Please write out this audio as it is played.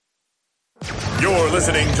You're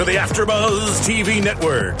listening to the AfterBuzz TV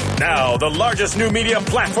Network, now the largest new media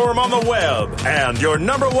platform on the web, and your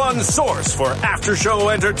number one source for after-show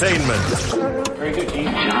entertainment. Very good, Keith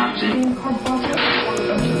Johnson.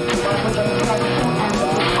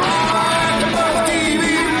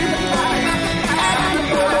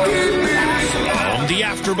 The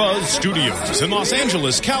AfterBuzz Studios in Los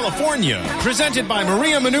Angeles, California. Presented by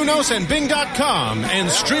Maria Menounos and Bing.com and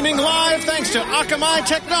streaming live thanks to Akamai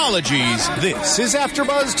Technologies. This is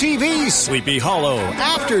AfterBuzz TV's Sleepy Hollow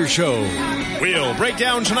After Show. We'll break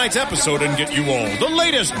down tonight's episode and get you all the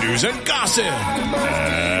latest news and gossip.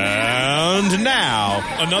 And now,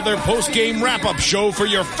 another post-game wrap-up show for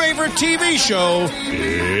your favorite TV show.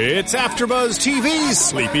 It's AfterBuzz TV's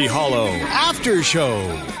Sleepy Hollow After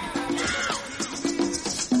Show.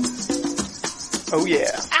 Oh,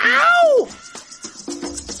 yeah.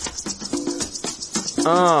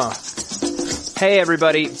 Ow! Hey,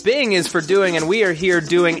 everybody. Bing is for doing, and we are here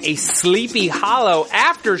doing a Sleepy Hollow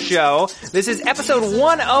after show. This is episode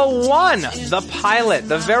 101, the pilot,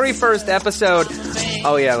 the very first episode.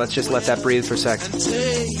 Oh, yeah, let's just let that breathe for a second.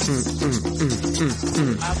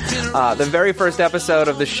 The very first episode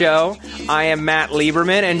of the show. I am Matt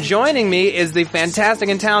Lieberman, and joining me is the fantastic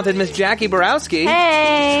and talented Miss Jackie Borowski.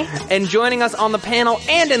 Hey! And joining us on the panel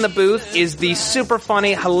and in the booth is the super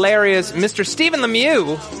funny, hilarious Mr. Stephen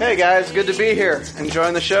Lemieux. Hey guys, good to be here.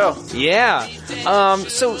 Enjoying the show. Yeah.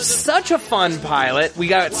 So such a fun pilot. We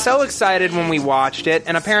got so excited when we watched it,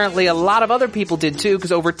 and apparently a lot of other people did too,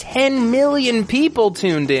 because over 10 million people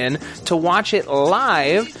tuned in to watch it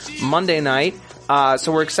live Monday night.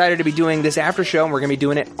 So we're excited to be doing this after show, and we're going to be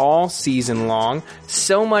doing it all season long.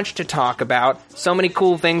 So much to talk about. So many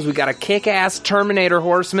cool things. We got a kick-ass Terminator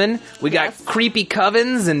horseman. We got creepy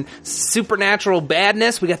covens and supernatural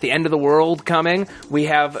badness. We got the end of the world coming. We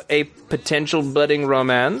have a potential budding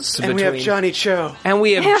romance. And we have Johnny Cho. And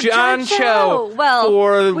we have John Cho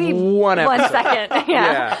for one episode. 1 second.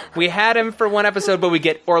 Yeah. We had him for one episode, but we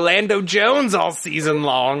get Orlando Jones all season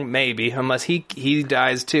long, maybe, unless he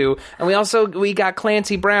dies too. And we got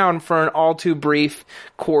Clancy Brown for an all too brief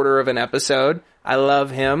quarter of an episode. I love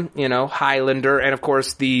him, Highlander, and of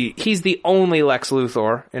course he's the only Lex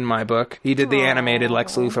Luthor in my book. He did the animated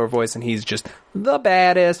Lex Luthor voice, and he's just the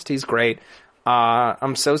baddest. He's great.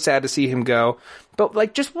 I'm so sad to see him go.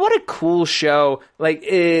 But, just what a cool show.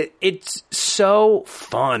 It's so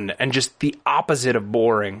fun and just the opposite of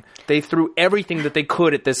boring. They threw everything that they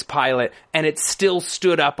could at this pilot, and it still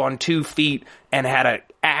stood up on 2 feet and had an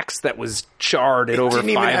axe that was charred at over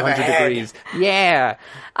 500 degrees. Yeah.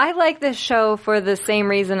 I like this show for the same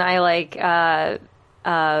reason I like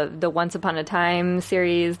the Once Upon a Time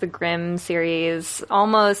series, the Grimm series.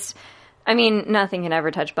 Almost, nothing can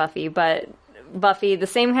ever touch Buffy, but Buffy, the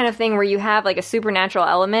same kind of thing where you have a supernatural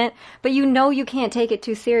element, but you can't take it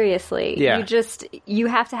too seriously. Yeah. You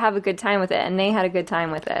have to have a good time with it, and they had a good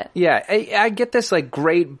time with it. Yeah, I get this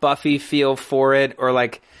great Buffy feel for it, or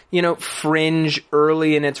Fringe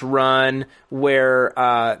early in its run, where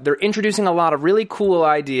they're introducing a lot of really cool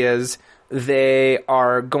ideas. They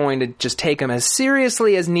are going to just take them as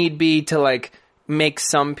seriously as need be to make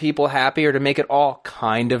some people happy, or to make it all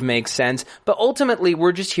kind of make sense. But ultimately,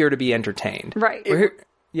 we're just here to be entertained. Right.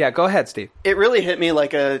 Yeah, go ahead, Steve. It really hit me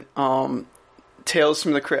like a Tales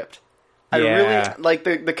from the Crypt. I really like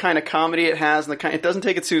the kind of comedy it has, and it doesn't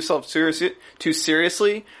take itself too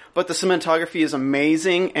seriously, but the cinematography is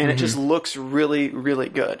amazing, and it just looks really, really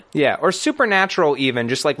good. Yeah, or supernatural even,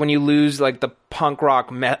 just when you lose the punk rock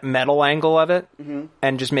metal angle of it,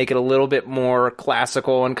 and just make it a little bit more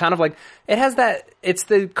classical, and kind of it has it's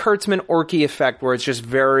the Kurtzman Orky effect, where it's just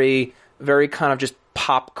very, very kind of just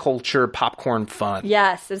pop culture, popcorn fun.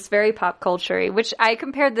 Yes, it's very pop culture-y, which I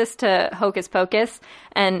compared this to Hocus Pocus,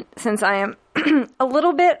 and since I am a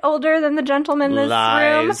little bit older than the gentleman in this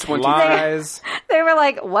room. Lies. They were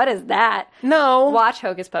like, what is that? No. Watch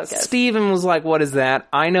Hocus Pocus. Steven was like, what is that?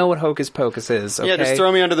 I know what Hocus Pocus is, okay? Yeah, just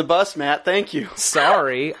throw me under the bus, Matt. Thank you.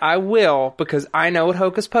 Sorry, I will, because I know what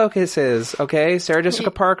Hocus Pocus is, okay? Sarah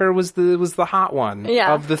Jessica Parker was the hot one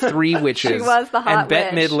of the 3 witches. She was the hot and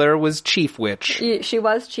Bette witch. Midler was Chief Witch. She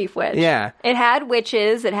was Chief Witch. Yeah. It had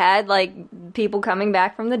witches. It had, people coming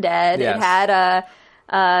back from the dead. Yes. It had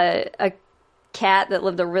a cat that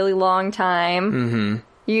lived a really long time. Mm-hmm.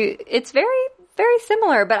 It's very, very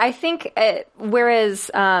similar, but I think whereas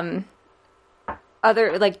other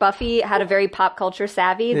Buffy had a very pop culture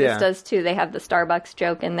savvy, this does too. They have the Starbucks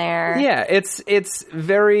joke in there. Yeah, it's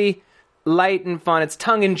very light and fun. It's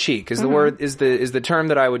tongue in cheek is the word is the term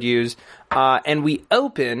that I would use. And we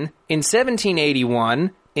open in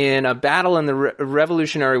 1781 in a battle in the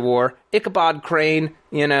Revolutionary War. Ichabod Crane,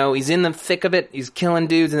 he's in the thick of it. He's killing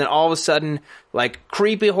dudes, and then all of a sudden, like,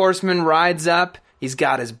 creepy horseman rides up. He's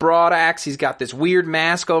got his broadaxe. He's got this weird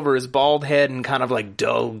mask over his bald head and kind of like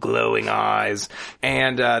dull, glowing eyes.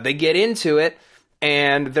 And they get into it,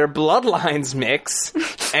 and their bloodlines mix.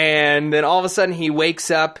 And then all of a sudden, he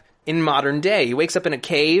wakes up in modern day. He wakes up in a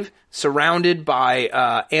cave surrounded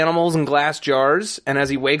by animals and glass jars, and as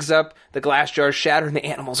he wakes up, the glass jars shatter and the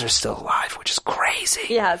animals are still alive, which is crazy.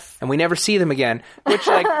 Yes. And we never see them again. Which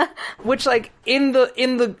in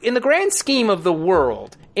the grand scheme of the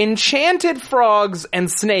world, enchanted frogs and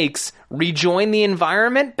snakes rejoin the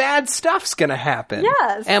environment, bad stuff's gonna happen.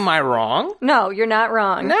 Yes. Am I wrong? No, you're not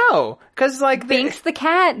wrong. No, because like Binks the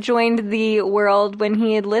cat joined the world when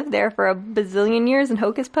he had lived there for a bazillion years in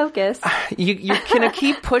Hocus Pocus. You're gonna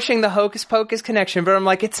keep pushing the Hocus Pocus connection, but I'm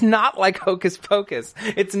like, it's not like Hocus Pocus.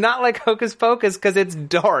 It's not like Hocus Pocus because it's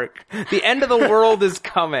dark. The end of the world is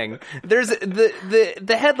coming. There's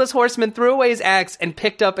the Headless Horseman threw away his axe and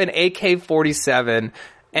picked up an AK-47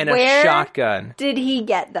 and a shotgun. Did he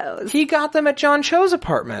get those? He got them at John Cho's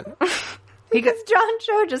apartment. Because John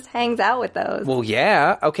Cho just hangs out with those. Well,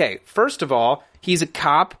 yeah. Okay, first of all, he's a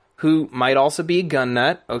cop who might also be a gun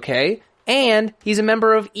nut, okay? And he's a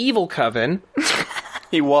member of Evil Coven.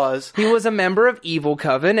 He was a member of Evil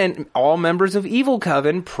Coven, and all members of Evil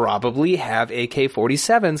Coven probably have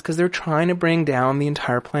AK-47s because they're trying to bring down the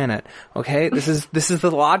entire planet. Okay? This is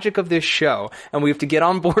the logic of this show, and we have to get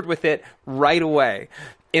on board with it right away.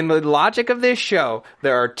 In the logic of this show,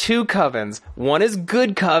 there are two covens. One is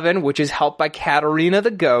Good Coven, which is helped by Katarina the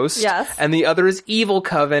Ghost. Yes. And the other is Evil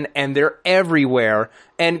Coven, and they're everywhere.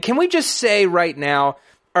 And can we just say right now,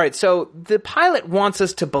 all right, so the pilot wants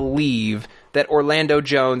us to believe that Orlando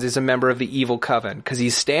Jones is a member of the Evil Coven because he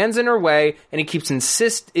stands in her way and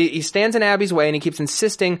he stands in Abby's way and he keeps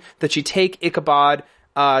insisting that she take Ichabod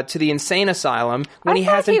to the insane asylum when he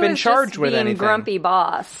hasn't been charged with anything. Grumpy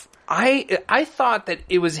boss. I thought that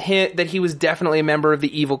it was that he was definitely a member of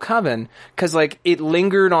the Evil Coven because like it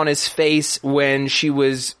lingered on his face when she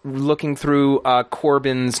was looking through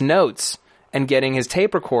Corbin's notes and getting his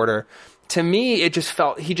tape recorder. To me, he just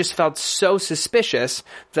felt so suspicious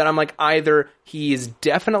that I'm like, either he is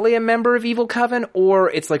definitely a member of Evil Coven or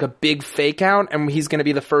it's like a big fake out and he's going to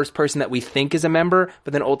be the first person that we think is a member,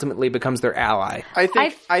 but then ultimately becomes their ally. I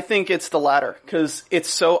think it's the latter because it's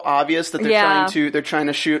so obvious that they're trying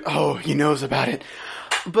to shoot. Oh, he knows about it.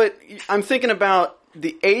 But I'm thinking about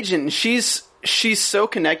the agent. She's so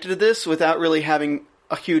connected to this without really having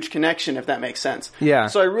a huge connection, if that makes sense. Yeah.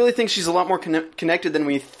 So I really think she's a lot more connected than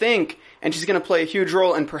we think. And she's going to play a huge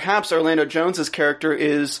role, and perhaps Orlando Jones's character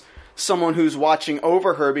is someone who's watching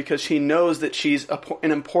over her because he knows that she's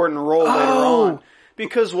an important role later on.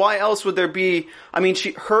 Because why else would there be... I mean,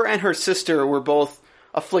 her and her sister were both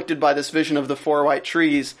afflicted by this vision of the four white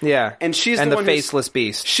trees. Yeah, and she's the one faceless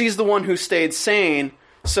beast. She's the one who stayed sane,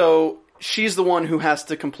 so she's the one who has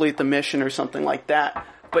to complete the mission or something like that.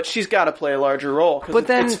 But she's got to play a larger role, because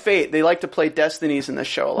it's fate. They like to play destinies in this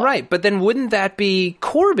show a lot. Right, but then wouldn't that be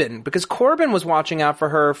Corbin? Because Corbin was watching out for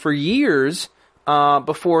her for years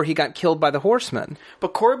before he got killed by the Horsemen.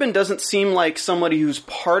 But Corbin doesn't seem like somebody who's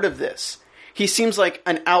part of this. He seems like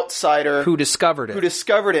an outsider. Who discovered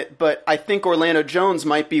it. But I think Orlando Jones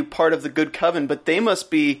might be part of the Good Coven, but they must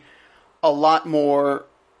be a lot more...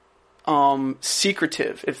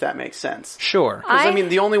 secretive, if that makes sense. Sure. Because, I mean,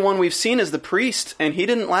 the only one we've seen is the priest, and he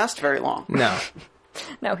didn't last very long. No.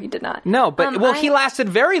 No, he did not. No, but, he lasted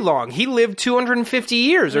very long. He lived 250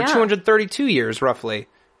 years, or 232 years, roughly,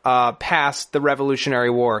 past the Revolutionary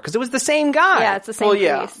War, because it was the same guy. Yeah, it's the same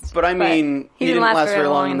priest. But I mean, he didn't last very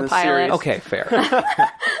long in the series. Okay, fair.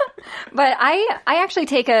 But I actually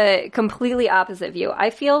take a completely opposite view. I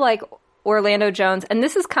feel like Orlando Jones, and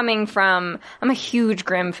this is coming from, I'm a huge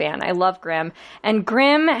Grimm fan. I love Grimm. And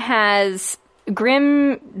Grimm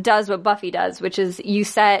does what Buffy does, which is you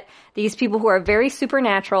set these people who are very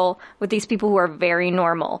supernatural with these people who are very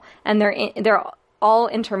normal. And they're all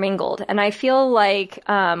intermingled. And I feel like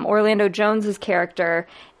Orlando Jones's character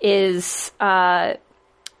is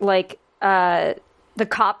like the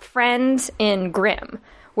cop friend in Grimm,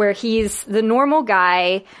 where he's the normal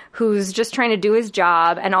guy who's just trying to do his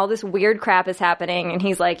job and all this weird crap is happening and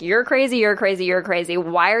he's like, you're crazy, you're crazy, you're crazy.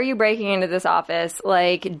 Why are you breaking into this office?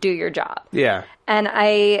 Like, do your job. Yeah. And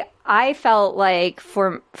I felt like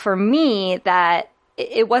for me that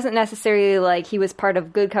it wasn't necessarily like he was part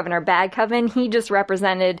of Good Coven or Bad Coven. He just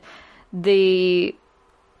represented the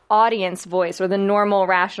audience voice or the normal,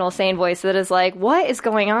 rational, sane voice that is like, what is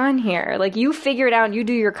going on here? Like, you figure it out and you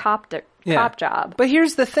do your cop job. But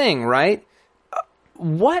here's the thing, right?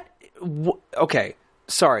 Okay,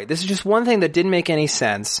 sorry. This is just one thing that didn't make any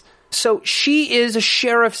sense. So she is a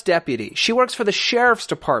sheriff's deputy. She works for the sheriff's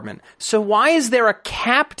department. So why is there a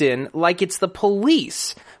captain like it's the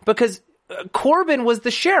police? Because Corbin was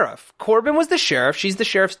the sheriff. Corbin was the sheriff. She's the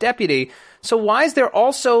sheriff's deputy. So why is there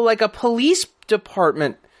also like a police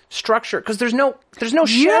department structure? Because there's no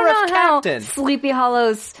sheriff captain. How Sleepy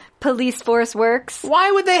Hollow's police force works.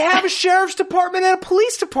 Why would they have a sheriff's department and a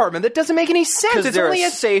police department? That doesn't make any sense. Because they're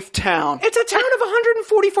a safe town. It's a town of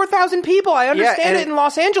 144,000 people. I understand it in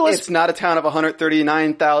Los Angeles. It's not a town of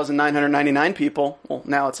 139,999 people. Well,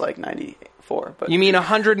 now it's like 94. But you mean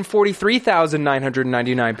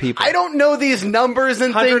 143,999 people? I don't know these numbers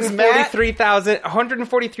and things, Matt.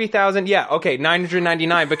 143,000. Yeah, okay,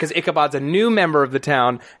 999 because Ichabod's a new member of the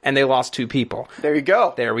town and they lost 2 people. There you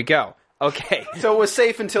go. There we go. Okay. So it was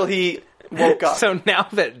safe until he woke up. So now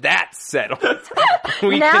that that's settled,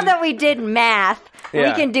 that we did math, we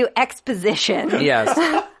Yeah. can do exposition. Yes.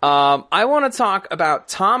 I want to talk about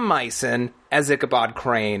Tom Mison as Ichabod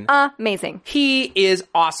Crane. Amazing. He is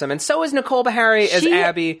awesome. And so is Nicole Beharie as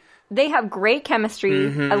Abby. They have great chemistry.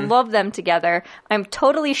 Mm-hmm. I love them together. I'm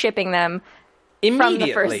totally shipping them from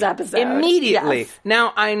the first episode. Immediately. Yes.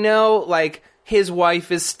 Now, I know, like, his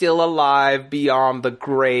wife is still alive beyond the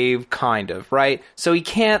grave, kind of, right? So he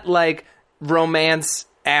can't, like, romance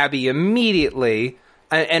Abby immediately,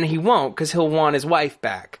 and he won't, because he'll want his wife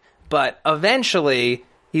back. But eventually,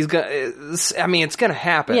 he's gonna, I mean, it's gonna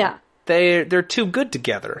happen. Yeah. They're too good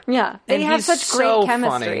together. Yeah. They And have he's such great so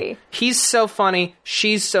chemistry. Funny. He's so funny.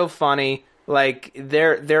 She's so funny. Like,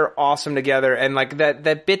 they're awesome together. And, like,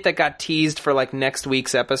 that bit that got teased for, like, next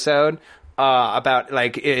week's episode, about,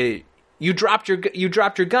 like, you dropped your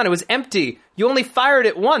gun. It was empty. You only fired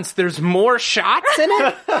it once. There's more shots in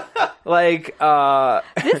it? Like,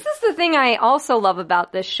 This is the thing I also love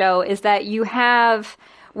about this show is that you have,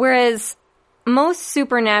 whereas most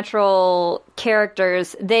supernatural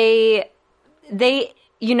characters, they,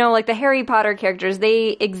 you know, like the Harry Potter characters, they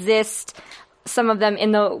exist, some of them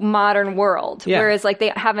in the modern world. Yeah. Whereas like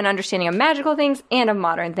they have an understanding of magical things and of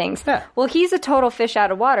modern things. Yeah. Well, he's a total fish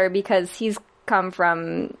out of water because he's come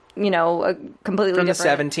from, you know, a completely From the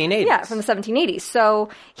different... 1780s. Yeah, from the 1780s. So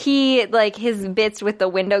he, like, his bits with the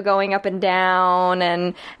window going up and down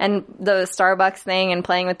and the Starbucks thing and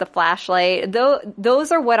playing with the flashlight,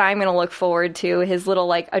 those are what I'm going to look forward to, his little,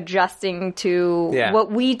 like, adjusting to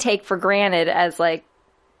what we take for granted as, like,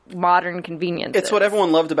 modern conveniences. It's what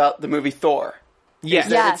everyone loved about the movie Thor.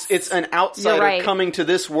 yes. It's an outsider coming to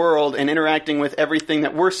this world and interacting with everything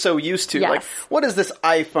that we're so used to. Yes. Like, what is this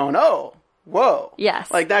iPhone? Oh, whoa.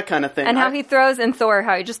 Yes. Like that kind of thing. And how he throws in Thor,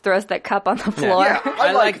 how he just throws that cup on the floor. Yeah.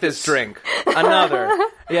 I like this drink. Another.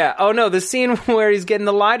 Yeah. Oh no, the scene where he's getting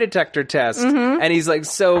the lie detector test and he's like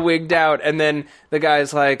so wigged out, and then the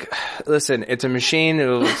guy's like, listen, it's a machine,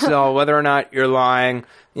 it'll tell whether or not you're lying.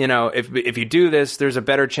 You know, if you do this, there's a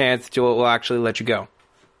better chance that we'll actually let you go.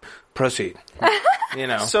 Proceed. You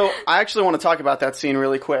know. So I actually want to talk about that scene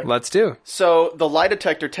really quick. Let's do. So the lie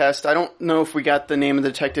detector test, I don't know if we got the name of the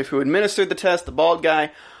detective who administered the test, the bald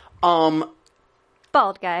guy.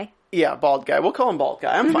 Bald guy. Yeah, bald guy. We'll call him bald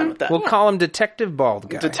guy. I'm fine with that. We'll call him Detective Bald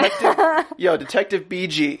Guy. Detective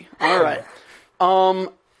BG. All right.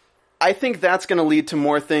 I think that's going to lead to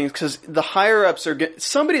more things because the higher ups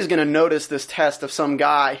somebody's going to notice this test of some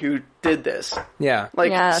guy who did this. Yeah. Like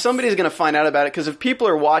Yes. somebody's going to find out about it because if people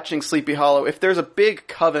are watching Sleepy Hollow, if there's a big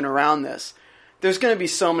coven around this, there's going to be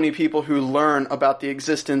so many people who learn about the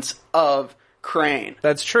existence of Crane.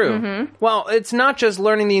 That's true. Well, it's not just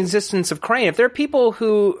learning the existence of Crane. If there are people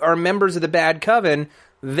who are members of the Bad Coven,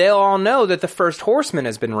 they'll all know that the first horseman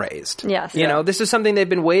has been raised. Yes. You know, this is something they've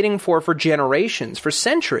been waiting for generations, for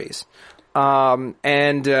centuries. And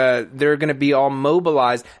they're going to be all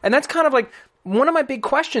mobilized. And that's kind of like one of my big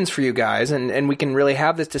questions for you guys, and we can really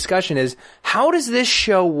have this discussion, is how does this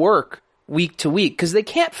show work week to week? Because they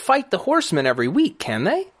can't fight the horsemen every week, can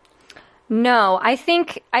they? No, I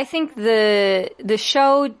think the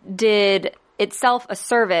show did itself a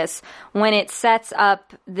service when it sets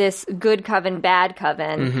up this good coven, bad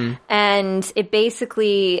coven, and it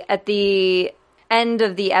basically at the end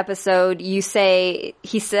of the episode, he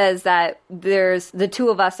says that there's the two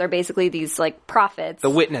of us are basically these like prophets, The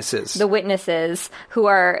witnesses who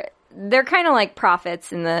are they're kind of like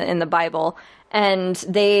prophets in the Bible, and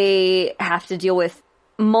they have to deal with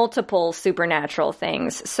multiple supernatural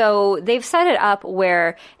things. So they've set it up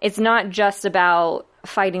where it's not just about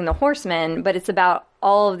fighting the Horsemen, but it's about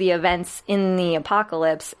all of the events in the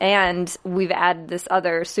apocalypse, and we've added this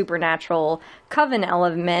other supernatural coven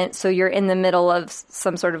element, so you're in the middle of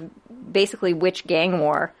some sort of basically witch gang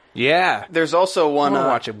war. Yeah. There's also one... I want to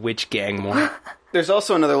watch a witch gang war. There's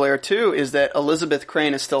also another layer, too, is that Elizabeth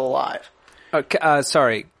Crane is still alive.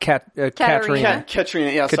 Sorry, Katrina.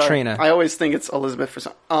 Katrina, yeah, Katrina. Sorry. I always think it's Elizabeth for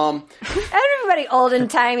some... Everybody old and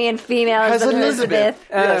timey and female is Elizabeth.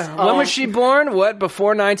 Yes, When was she born? What,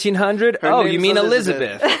 before 1900? Oh, you name's mean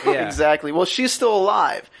Elizabeth. Yeah. Exactly. Well, she's still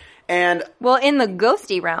alive. And Well, in the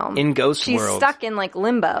ghosty realm. In ghost she's world. stuck in, like,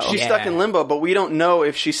 limbo. she's stuck in limbo, but we don't know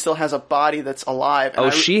if she still has a body that's alive.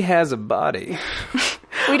 And She has a body.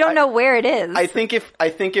 We don't know where it is. I think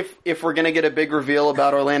if we're gonna get a big reveal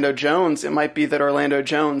about Orlando Jones, it might be that Orlando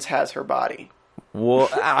Jones has her body. Well,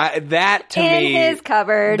 that to in me... his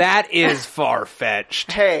cupboard. That is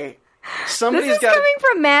far-fetched. Hey, This somebody's is got coming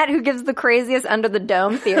from Matt, who gives the craziest under the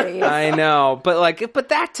dome theories. I know, but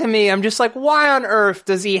that to me, I'm just like, why on earth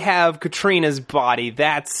does he have Katrina's body?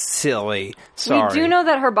 That's silly. Sorry. We do know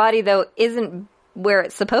that her body, though, isn't where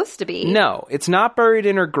it's supposed to be. No, it's not buried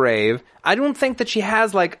in her grave. I don't think that she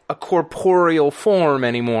has, like, a corporeal form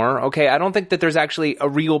anymore, okay? I don't think that there's actually a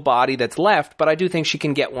real body that's left, but I do think she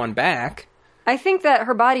can get one back. I think that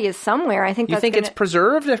her body is somewhere. I think You that's think it's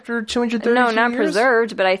preserved after 230 No, not years?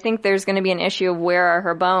 preserved, but I think there's going to be an issue of where are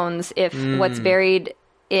her bones if what's buried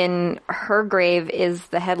in her grave is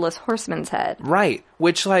the Headless Horseman's head. Right,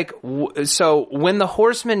 which, like, so when the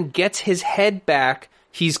horseman gets his head back,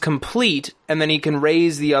 he's complete, and then he can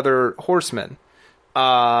raise the other horsemen.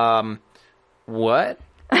 What?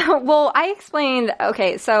 Well, I explained...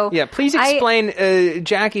 Okay, so... Yeah, please explain.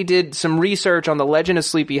 Jackie did some research on the Legend of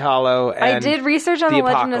Sleepy Hollow. And I did research on the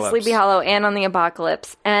Legend of Apocalypse. Sleepy Hollow and on the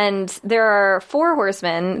Apocalypse. And there are 4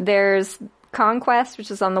 horsemen. There's Conquest, which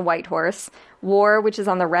is on the white horse. War, which is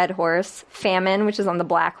on the red horse. Famine, which is on the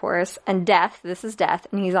black horse. And Death, this is Death,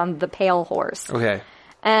 and he's on the pale horse. Okay.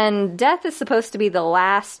 And Death is supposed to be the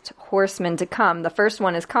last horseman to come. The first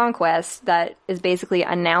one is Conquest, that is basically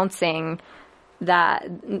announcing... that,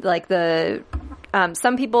 like,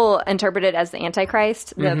 some people interpret it as the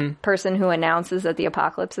Antichrist, the person who announces that the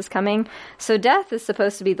apocalypse is coming. So Death is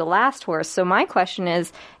supposed to be the last horse. So my question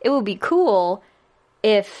is, it would be cool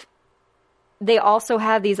if they also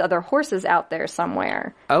have these other horses out there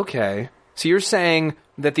somewhere. Okay. So you're saying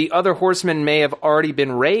that the other horsemen may have already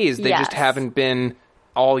been raised, they just Yes. haven't been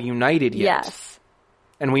all united yet. Yes.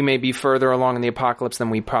 And we may be further along in the apocalypse than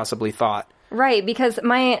we possibly thought. Right, because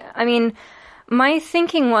my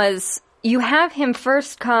thinking was, you have him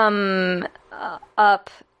first come up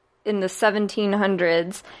in the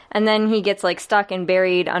 1700s, and then he gets, like, stuck and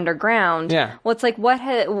buried underground. Yeah. Well, it's like,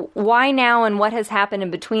 why now, and what has happened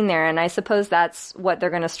in between there? And I suppose that's what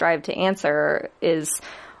they're going to strive to answer, is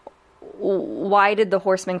why did the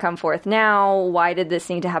horsemen come forth now? Why did this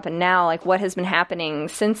need to happen now? Like, what has been happening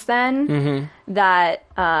since then that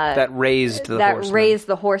raised the horsemen. raised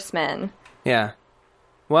the horsemen? Yeah.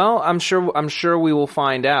 Well, I'm sure we will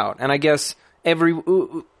find out. And I guess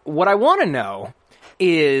what I want to know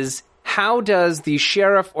is, how does the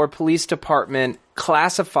sheriff or police department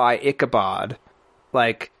classify Ichabod?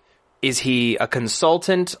 Like, is he a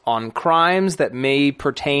consultant on crimes that may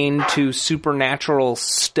pertain to supernatural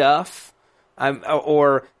stuff?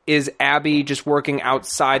 Or is Abby just working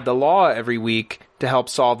outside the law every week to help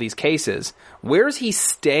solve these cases? Where is he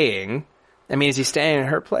staying? I mean, is he staying at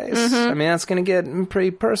her place? I mean, that's going to get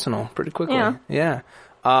pretty personal pretty quickly. Yeah.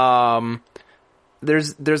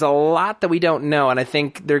 There's a lot that we don't know, and I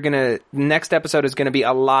think next episode is going to be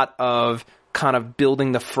a lot of kind of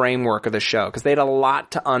building the framework of the show, because they had a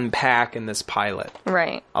lot to unpack in this pilot.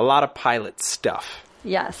 Right. A lot of pilot stuff.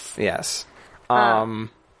 Yes. Yes.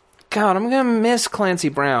 God, I'm going to miss Clancy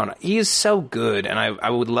Brown. He is so good, and I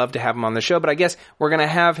would love to have him on the show, but I guess we're going to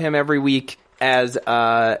have him every week as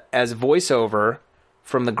voiceover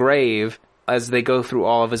from the grave as they go through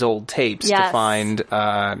all of his old tapes to find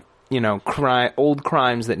old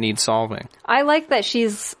crimes that need solving. I like that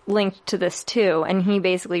she's linked to this too, and he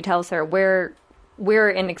basically tells her we're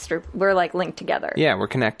like linked together. Yeah, we're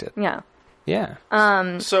connected. Yeah. Yeah.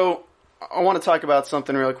 So I want to talk about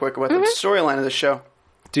something really quick about the storyline of the show.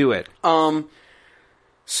 Do it.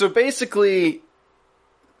 So basically,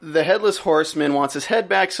 the Headless Horseman wants his head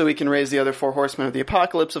back so he can raise the other 4 horsemen of the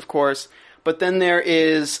apocalypse, of course. But then there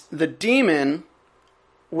is the demon,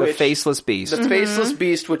 The Faceless Beast. The Faceless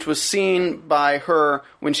Beast, which was seen by her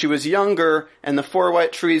when she was younger, and the 4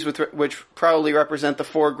 white trees, which probably represent the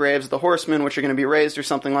 4 graves of the horsemen, which are going to be raised or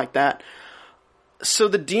something like that. So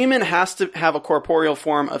the demon has to have a corporeal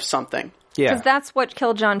form of something. Yeah. Because that's what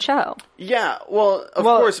killed John Cho. Yeah, well, of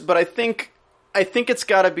course, but I think it's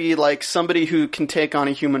got to be like somebody who can take on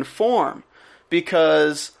a human form,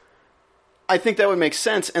 because I think that would make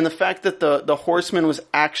sense. And the fact that the horseman was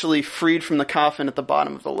actually freed from the coffin at the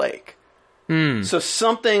bottom of the lake. So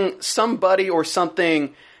somebody or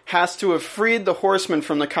something has to have freed the horseman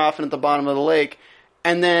from the coffin at the bottom of the lake,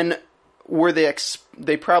 and then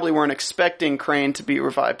they probably weren't expecting Crane to be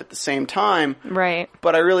revived at the same time. Right.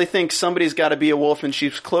 But I really think somebody's got to be a wolf in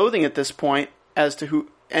sheep's clothing at this point as to who,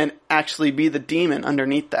 and actually be the demon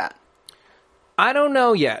underneath that. I don't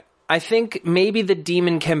know yet. I think maybe the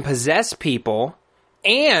demon can possess people.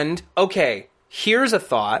 And, okay, here's a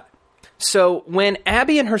thought. So when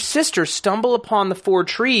Abby and her sister stumble upon the 4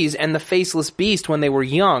 trees and the faceless beast when they were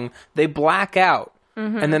young, they black out.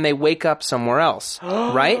 And then they wake up somewhere else,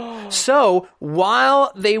 right? So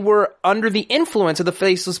while they were under the influence of the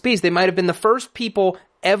faceless beast, they might have been the first people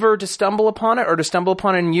ever to stumble upon it, or to stumble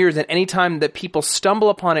upon it in years. And any time that people stumble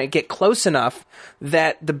upon it, get close enough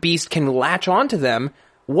that the beast can latch onto them.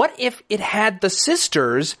 What if it had the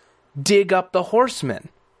sisters dig up the horsemen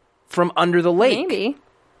from under the lake? Maybe.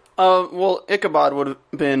 Well, Ichabod would have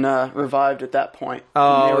been revived at that point.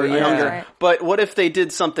 Oh, when they were yeah. younger. Right. But what if they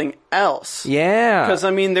did something else? Yeah. Because,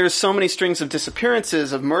 I mean, there's so many strings of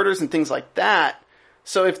disappearances, of murders and things like that.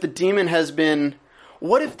 So if the demon has been...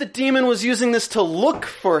 What if the demon was using this to look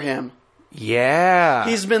for him? Yeah.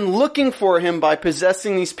 He's been looking for him by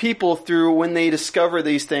possessing these people through when they discover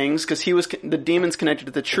these things, because the demon's connected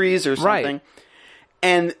to the trees or something. Right.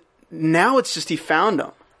 And now it's just he found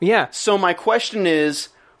them. Yeah. So my question is,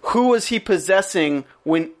 who was he possessing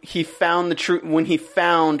when he found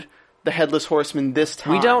the headless horseman this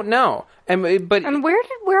time? We don't know. And where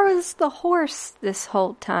was the horse this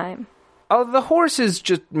whole time? Oh, the horse is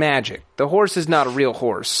just magic. The horse is not a real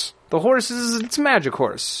horse. The horse it's a magic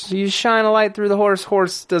horse. You shine a light through the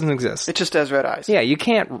horse doesn't exist. It just has red eyes. Yeah, you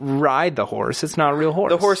can't ride the horse. It's not a real horse.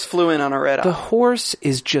 The horse flew in on a red eye. The horse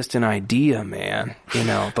is just an idea, man. You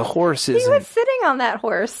know, the horse He isn't... was sitting on that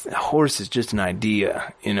horse. The horse is just an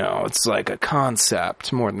idea. You know, it's like a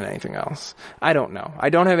concept more than anything else. I don't know. I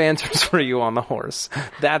don't have answers for you on the horse.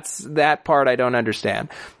 That part I don't understand.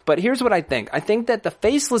 But here's what I think. I think that the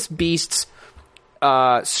faceless beast's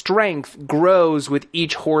strength grows with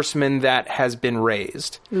each horseman that has been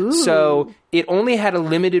raised. Ooh. So it only had a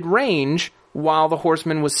limited range while the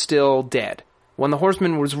horseman was still dead. When the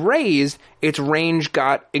horseman was raised, its range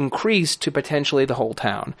got increased to potentially the whole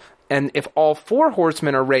town. And if all 4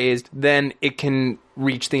 horsemen are raised, then it can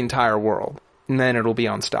reach the entire world. And then it'll be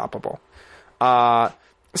unstoppable.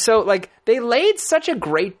 So, like, they laid such a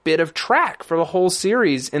great bit of track for the whole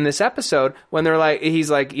series in this episode when he's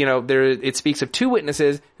like, you know, it speaks of 2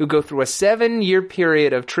 witnesses who go through a 7-year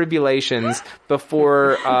period of tribulations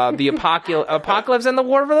before the apocalypse and the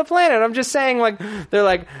war for the planet. I'm just saying, like, they're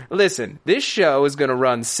like, listen, this show is going to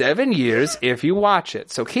run 7 years if you watch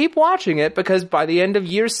it. So keep watching it, because by the end of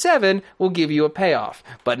year 7, we'll give you a payoff.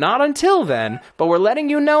 But not until then. But we're letting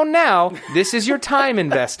you know now, this is your time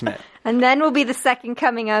investment. And then will be the second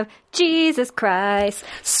coming of Jesus Christ,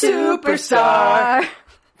 Superstar.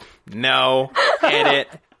 No. Edit.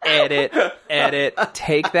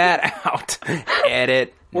 Take that out.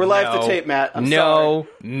 Edit. We're live to tape, Matt. I'm No,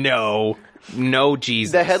 sorry. no,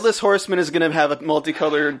 Jesus. The Headless Horseman is going to have a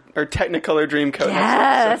multicolored or Technicolor Dreamcoat.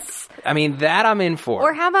 Yes. I mean, that I'm in for.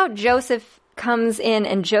 Or how about Joseph comes in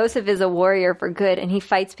and Joseph is a warrior for good and he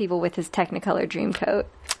fights people with his Technicolor Dreamcoat?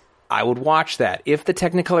 I would watch that if the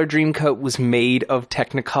Technicolor Dreamcoat was made of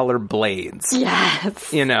Technicolor blades.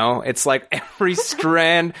 Yes. You know, it's like every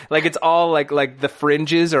strand, like it's all like the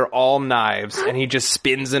fringes are all knives, and he just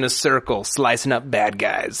spins in a circle, slicing up bad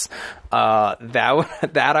guys.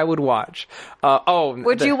 That I would watch.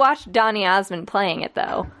 Would you watch Donny Osmond playing it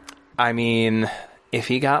though? I mean, if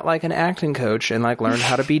he got like an acting coach and like learned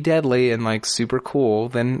how to be deadly and like super cool,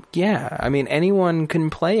 then yeah. I mean, anyone can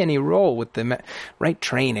play any role with the right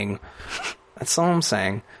training. That's all I'm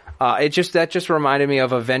saying. That just reminded me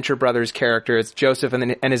of a Venture Brothers character. It's Joseph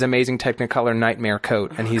and his amazing Technicolor nightmare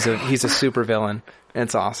coat, and he's a super villain.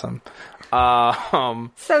 It's awesome.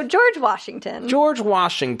 So George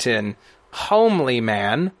Washington, homely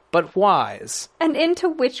man, but wise. And into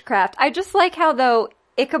witchcraft. I just like how though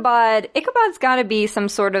Ichabod's got to be some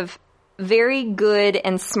sort of very good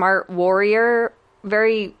and smart warrior,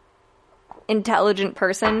 very intelligent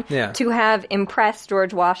person to have impressed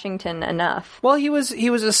George Washington enough. Well, he was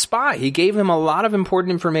a spy. He gave him a lot of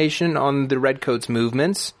important information on the Redcoats'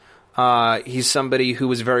 movements. He's somebody who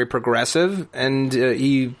was very progressive, and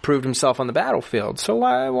he proved himself on the battlefield. So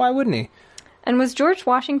why wouldn't he? And was George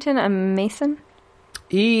Washington a Mason?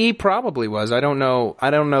 He probably was. I don't know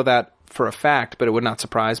that for a fact, but it would not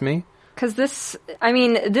surprise me. Because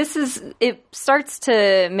it starts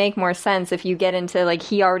to make more sense if you get into, like,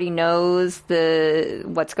 he already knows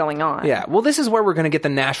what's going on. Yeah, well, this is where we're going to get the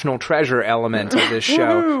national treasure element of this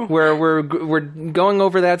show, where we're going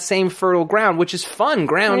over that same fertile ground, which is fun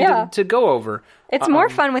ground to go over. It's more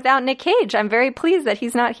fun without Nick Cage. I'm very pleased that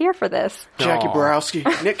he's not here for this. Jackie Borowski,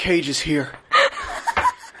 Nick Cage is here.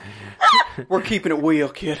 We're keeping it real,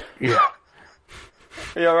 kid. Yeah.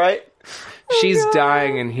 Are you all right? She's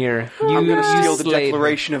dying in here. I'm going to steal the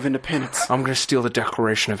Declaration of Independence. I'm going to steal the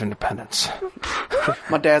Declaration of Independence.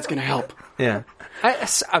 My dad's going to help. Yeah.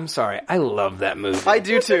 I'm sorry. I love that movie. I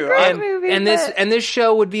do too. And this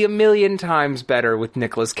show would be 1,000,000 times better with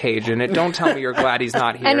Nicolas Cage in it. Don't tell me you're glad he's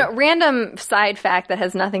not here. And a random side fact that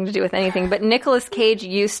has nothing to do with anything, but Nicolas Cage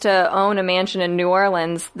used to own a mansion in New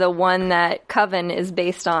Orleans, the one that Coven is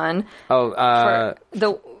based on.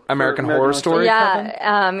 American Horror Story?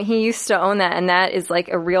 Yeah, he used to own that, and that is like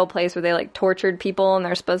a real place where they like tortured people, and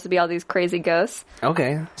there's supposed to be all these crazy ghosts.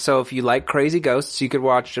 Okay, so if you like crazy ghosts, you could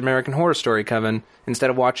watch American Horror Story Coven instead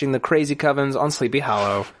of watching the crazy covens on Sleepy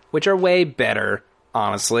Hollow, which are way better,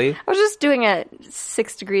 honestly. I was just doing a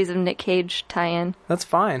 6 Degrees of Nick Cage tie-in. That's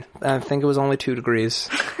fine. I think it was only 2 degrees.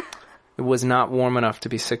 It was not warm enough to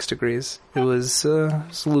be 6 degrees. It was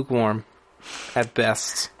lukewarm at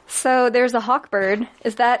best. So there's a hawkbird.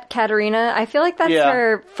 Is that Katarina? I feel like that's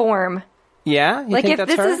her form. Yeah? Like if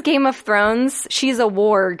this is Game of Thrones, she's a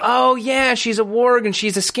warg. Oh yeah, she's a warg and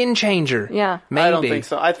she's a skin changer. Yeah. Maybe. I don't think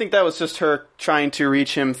so. I think that was just her trying to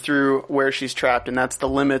reach him through where she's trapped, and that's the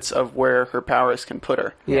limits of where her powers can put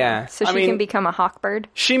her. Yeah. So she can become a hawkbird?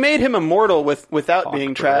 She made him immortal without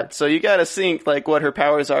being trapped, so you gotta think like what her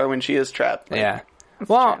powers are when she is trapped. Like, yeah.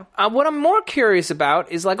 Well, what I'm more curious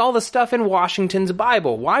about is like all the stuff in Washington's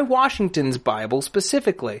Bible. Why Washington's Bible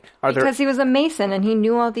specifically? Because he was a Mason and he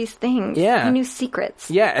knew all these things. Yeah. He knew secrets.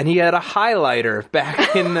 Yeah, and he had a highlighter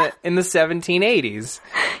back in the 1780s.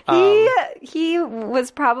 He was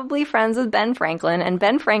probably friends with Ben Franklin, and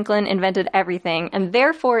Ben Franklin invented everything, and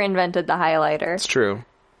therefore invented the highlighter. It's true.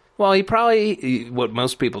 Well, what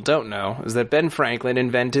most people don't know is that Ben Franklin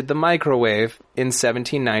invented the microwave in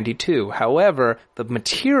 1792. However, the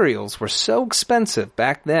materials were so expensive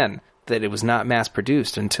back then that it was not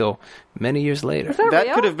mass-produced until many years later. Is that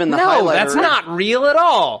real? could have been the No, highlighter. that's not real at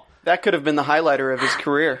all. That could have been the highlighter of his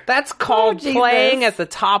career. That's called Jesus. playing at the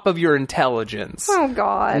top of your intelligence. Oh,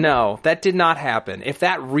 God. No, that did not happen. If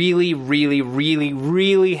that really, really, really,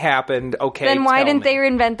 really happened, okay, then why tell didn't me. they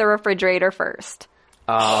invent the refrigerator first?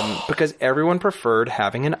 Because everyone preferred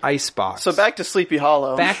having an icebox. So back to Sleepy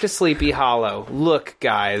Hollow. Back to Sleepy Hollow. Look,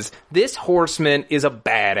 guys, this horseman is a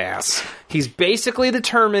badass. He's basically the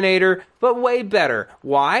Terminator, but way better.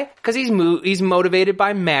 Why? Because he's motivated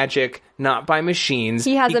by magic, not by machines.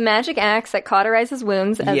 He has a magic axe that cauterizes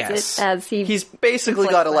wounds He's basically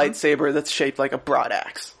got a lightsaber that's shaped like a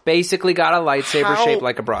broadaxe. Basically got a lightsaber shaped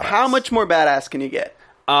like a broadaxe. How much more badass can you get?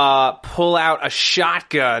 Pull out a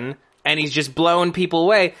shotgun, and he's just blowing people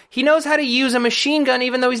away. He knows how to use a machine gun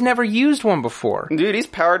even though he's never used one before. Dude, he's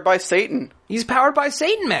powered by Satan. He's powered by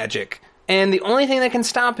Satan magic. And the only thing that can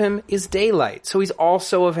stop him is daylight. So he's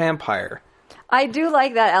also a vampire. I do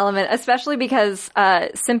like that element, especially because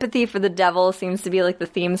Sympathy for the Devil seems to be like the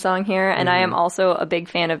theme song here, and I am also a big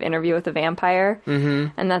fan of Interview with a Vampire. Mm-hmm.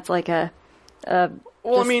 And that's like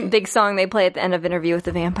big song they play at the end of Interview with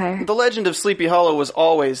the Vampire. The legend of Sleepy Hollow was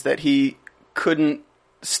always that he couldn't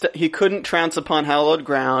trounce upon hallowed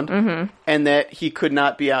ground, and that he could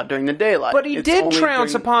not be out during the daylight. But he did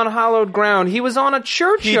trounce upon hallowed ground. He was on a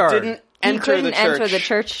churchyard. He didn't enter the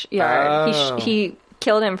churchyard. Oh. He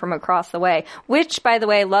killed him from across the way. Which, by the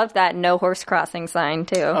way, loved that no horse crossing sign,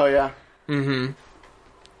 too. Oh, yeah. Mm-hmm.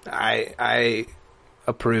 I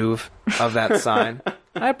approve of that sign.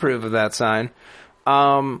 I approve of that sign.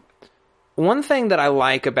 One thing that I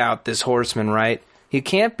like about this horseman, right? He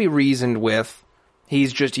can't be reasoned with.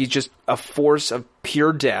 He's just a force of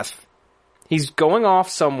pure death. He's going off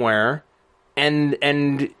somewhere,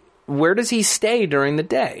 and where does he stay during the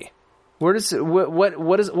day?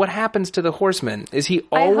 What happens to the horseman? Is he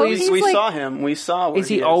always? We saw him. We saw. Is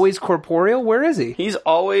he always corporeal? Where is he? He's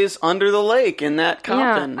always under the lake in that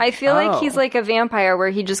coffin. Yeah, I feel like he's like a vampire where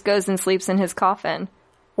he just goes and sleeps in his coffin.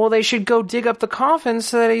 Well, they should go dig up the coffin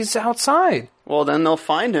so that he's outside. Well, then they'll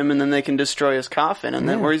find him, and then they can destroy his coffin, and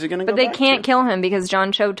then where's he going to go But they back can't to? kill him because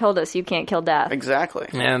John Cho told us you can't kill death. Exactly.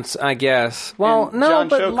 And I guess. Well, And no, John Cho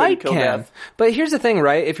but couldn't Light kill can. Death. But here's the thing,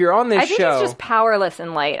 right? If you're on this I think show... he's just powerless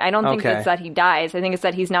in Light. I don't think Okay. it's that he dies. I think it's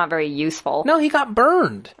that he's not very useful. No, he got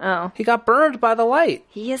burned. Oh. He got burned by the light.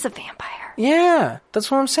 He is a vampire. Yeah, that's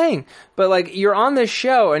what I'm saying. But, like, you're on this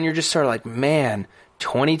show, and you're just sort of like, man,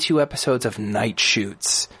 22 episodes of night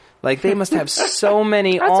shoots. Like, they must have so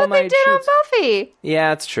many That's all-night what they did shoots. on Buffy. Yeah,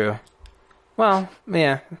 that's true. Well,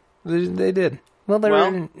 yeah, they did. Well, they were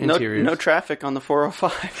in interiors. no traffic on the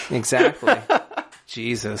 405. Exactly.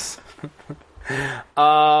 Jesus.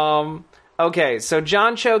 Okay, so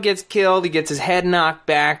John Cho gets killed. He gets his head knocked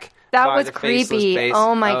back. That by was the faceless creepy. face.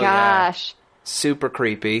 Oh my yeah. gosh. Super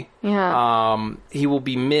creepy. Yeah. He will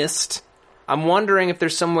be missed. I'm wondering if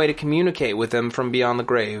there's some way to communicate with him from beyond the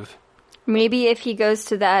grave. Maybe if he goes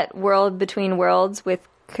to that world between worlds with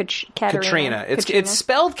Katrina. It's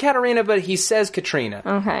spelled Katarina, but he says Katrina.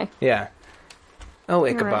 Okay. Yeah. Oh,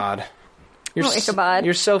 Ichabod. You're Ichabod.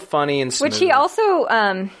 You're so funny and smooth. Which he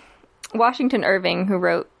also, Washington Irving, who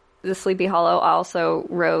wrote The Sleepy Hollow, also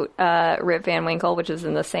wrote Rip Van Winkle, which is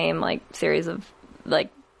in the same series of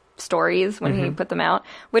stories when he put them out.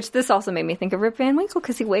 Which this also made me think of Rip Van Winkle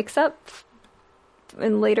because he wakes up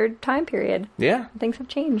in later time period. Yeah. Things have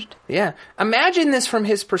changed. Yeah. Imagine this from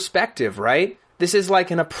his perspective, right? This is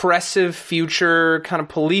like an oppressive future kind of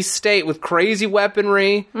police state with crazy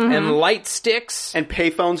weaponry and light sticks. And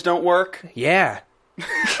payphones don't work. Yeah.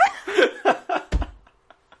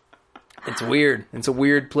 It's weird. It's a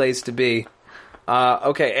weird place to be.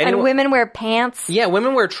 Okay. Anyway, And women wear pants. yeah,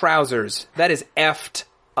 women wear trousers. That is effed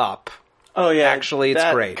up. Oh, yeah. Actually, it's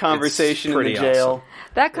that great. conversation It's in the pretty jail. awesome.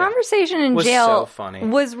 That conversation in Was jail so funny.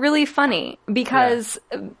 was really funny because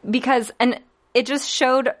and it just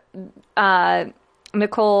showed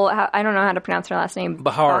Nicole, I don't know how to pronounce her last name,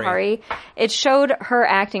 Bahari. It showed her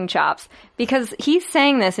acting chops because he's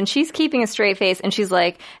saying this and she's keeping a straight face and he's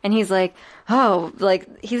like, oh,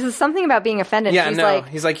 he says something about being offended. Yeah, she's no. like,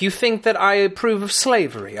 He's like, you think that I approve of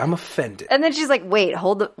slavery? I'm offended. and then she's like, wait,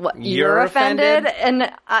 what? You're offended?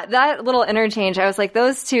 offended? And that little interchange, I was like,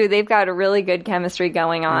 those two, they've got a really good chemistry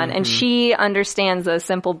going on. And she understands those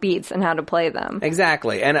simple beats and how to play them.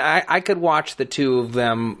 Exactly. And I could watch the two of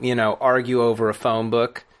them, argue over a phone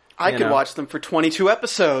book. I could watch them for 22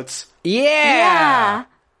 episodes. Yeah!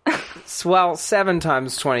 Well, 7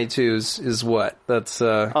 times 22 is what? That's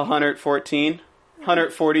 114,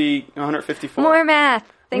 140, 154. More math.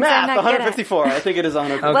 Things Math, I'm not good at. 154. I think it is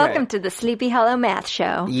 154. Okay. Welcome to the Sleepy Hollow Math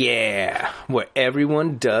Show. yeah, where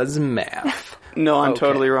everyone does math. No, I'm Okay.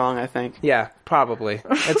 totally wrong, I think. Yeah, probably.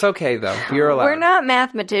 It's okay though. You're allowed. We're not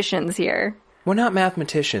mathematicians here. We're not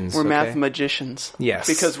mathematicians. We're okay? math magicians. Yes.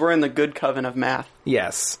 Because we're in the good coven of math.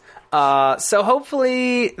 Yes. So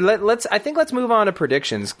hopefully, let's move on to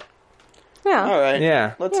predictions Yeah. All right.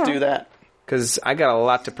 Yeah. Let's do that. because I got a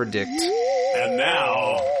lot to predict. And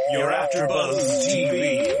now, your AfterBuzz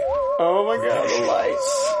TV. Oh my god, the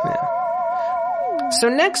lights. So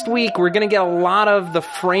next week, we're going to get a lot of the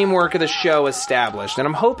framework of the show established, and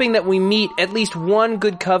I'm hoping that we meet at least one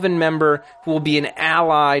Good Coven member who will be an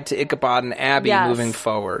ally to Ichabod and Abby Yes. moving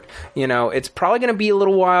forward. It's probably going to be a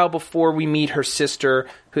little while before we meet her sister,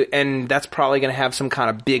 and that's probably going to have some kind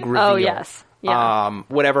of big reveal. Oh, yes. Yeah.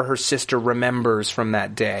 Whatever her sister remembers from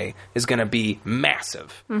that day is going to be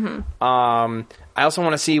massive. Mm-hmm. I also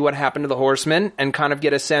want to see what happened to the Horsemen and kind of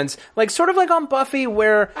get a sense, sort of like on Buffy,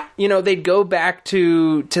 where they'd go back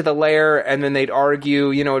to the lair and then they'd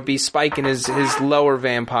argue. It'd be Spike and his lower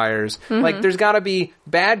vampires. Mm-hmm. There's got to be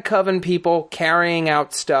bad Coven people carrying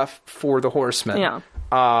out stuff for the Horsemen. Yeah.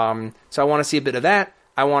 So I want to see a bit of that.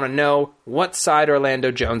 I want to know what side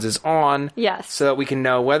Orlando Jones is on. Yes. So that we can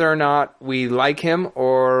know whether or not we like him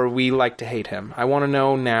or we like to hate him. I want to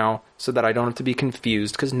know now so that I don't have to be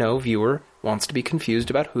confused, because no viewer wants to be confused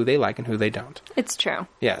about who they like and who they don't. It's true.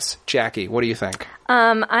 Yes. Jackie, what do you think?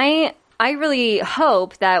 I really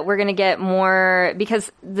hope that we're going to get more,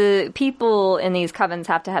 because the people in these covens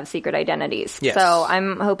have to have secret identities. Yes. So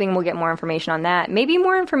I'm hoping we'll get more information on that. Maybe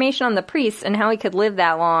more information on the priest and how he could live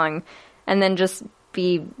that long and then just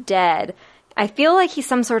be dead. I feel like he's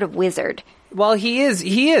some sort of wizard. Well, he is.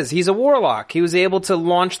 He's a warlock. He was able to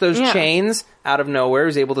launch those chains out of nowhere. He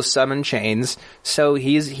was able to summon chains. So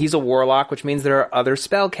he's a warlock, which means there are other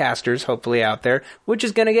spellcasters hopefully out there, which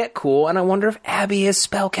is going to get cool. And I wonder if Abby has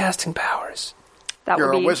spellcasting powers. That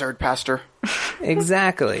You're would a be... wizard, Pastor.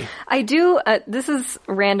 Exactly. I do. This is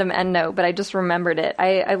random end note, but I just remembered it.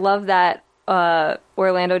 I love that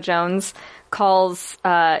Orlando Jones calls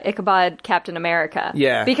Ichabod Captain America.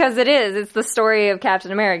 Yeah. Because it's the story of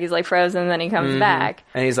Captain America. He's like frozen, then he comes back.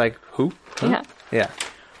 And he's like, who? Huh? Yeah. Yeah.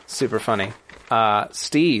 Super funny.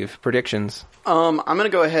 Steve, predictions. I'm gonna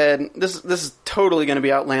go ahead. This is totally gonna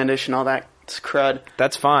be outlandish and all that crud.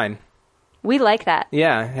 That's fine. We like that.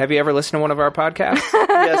 Yeah. Have you ever listened to one of our podcasts?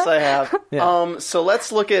 Yes, I have. Yeah. So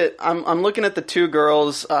let's look at. I'm looking at the two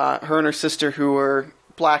girls, her and her sister, who were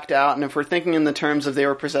blacked out. And if we're thinking in the terms of they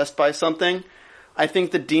were possessed by something, I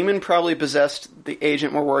think the demon probably possessed the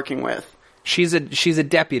agent we're working with. She's a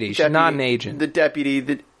deputy. She's not an agent. The deputy,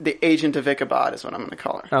 the agent of Ichabod is what I'm going to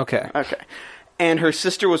call her. Okay. And her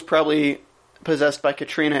sister was probably possessed by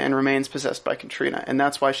Katrina and remains possessed by Katrina. And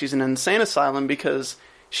that's why she's in an insane asylum, because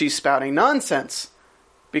she's spouting nonsense.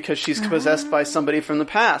 Because she's possessed by somebody from the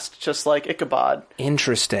past, just like Ichabod.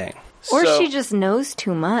 Interesting. Or she just knows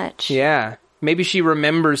too much. Yeah. Maybe she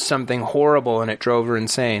remembers something horrible and it drove her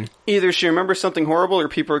insane. Either she remembers something horrible or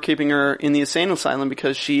people are keeping her in the insane asylum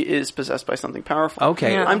because she is possessed by something powerful.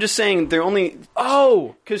 Okay. Yeah. I'm just saying they're only...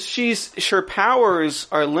 Oh! Because her powers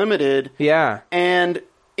are limited. Yeah. And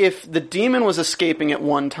if the demon was escaping at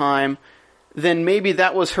one time, then maybe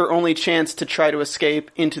that was her only chance to try to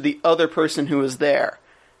escape into the other person who was there.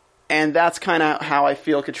 And that's kind of how I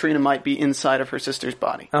feel Katrina might be inside of her sister's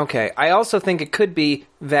body. Okay. I also think it could be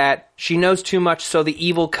that she knows too much, so the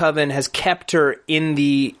evil coven has kept her in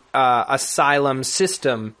the asylum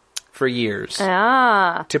system for years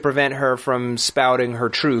to prevent her from spouting her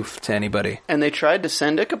truth to anybody. And they tried to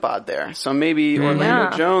send Ichabod there. So maybe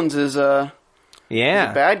Orlando Jones is a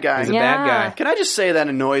bad guy. He's a bad guy. Can I just say that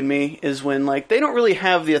annoyed me is when, like, they don't really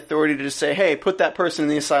have the authority to just say, hey, put that person in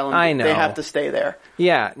the asylum. I know. They have to stay there.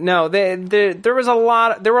 Yeah, no, there were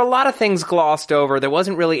a lot of things glossed over. There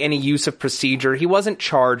wasn't really any use of procedure. He wasn't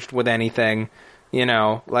charged with anything,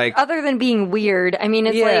 like... Other than being weird. I mean,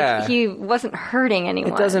 it's like he wasn't hurting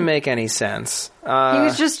anyone. It doesn't make any sense. He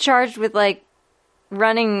was just charged with, like,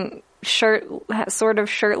 running sort of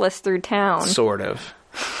shirtless through town. Sort of.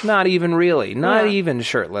 Not even really. Not even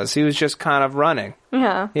shirtless. He was just kind of running.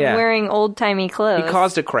 Yeah. Wearing old-timey clothes. He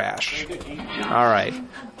caused a crash. All right.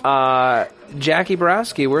 Jackie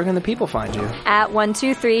Borowski, where can the people find you? At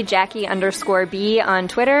 123 Jackie_B on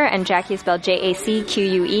Twitter, and Jackie is spelled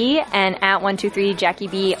JACQUE, and at 123 Jackie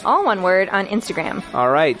B, all one word, on Instagram. All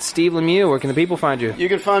right. Steve Lemieux, where can the people find you? You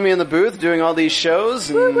can find me in the booth doing all these shows.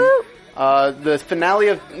 And,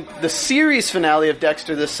 the series finale of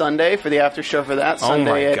Dexter this Sunday for the after show for that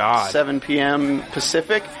Sunday at 7 p.m.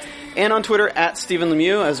 Pacific. And on Twitter at Stephen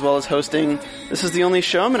Lemieux, as well as hosting. This is the only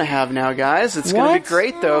show I'm going to have now, guys. It's going to be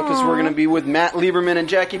great, though, because we're going to be with Matt Lieberman and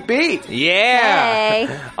Jackie B. Yeah!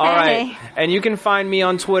 Hey. All right. And you can find me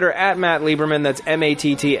on Twitter at Matt Lieberman. That's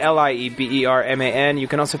MattLieberman. You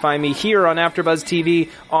can also find me here on AfterBuzz TV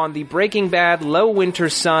on the Breaking Bad, Low Winter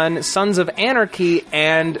Sun, Sons of Anarchy,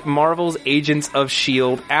 and Marvel's Agents of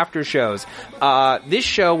S.H.I.E.L.D. after shows. This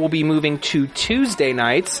show will be moving to Tuesday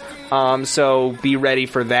nights, so be ready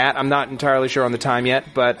for that. I'm not entirely sure on the time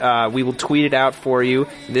yet, but we will tweet it out for you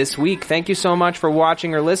this week. Thank you so much for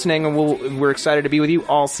watching or listening, and we're excited to be with you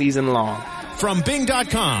all season long. From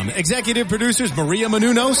Bing.com, executive producers Maria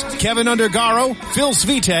Menounos, Kevin Undergaro, Phil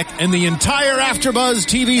Svitek, and the entire AfterBuzz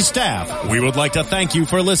TV staff, we would like to thank you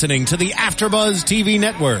for listening to the AfterBuzz TV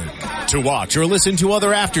network. To watch or listen to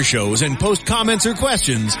other after shows and post comments or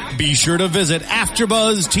questions, be sure to visit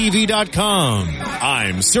AfterBuzzTV.com.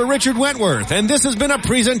 I'm Sir Richard Wentworth, and this has been a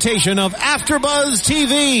presentation of AfterBuzz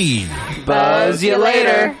TV. Buzz you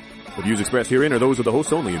later. The views expressed herein are those of the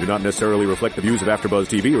hosts only and do not necessarily reflect the views of AfterBuzz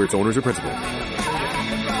TV or its owners or principals.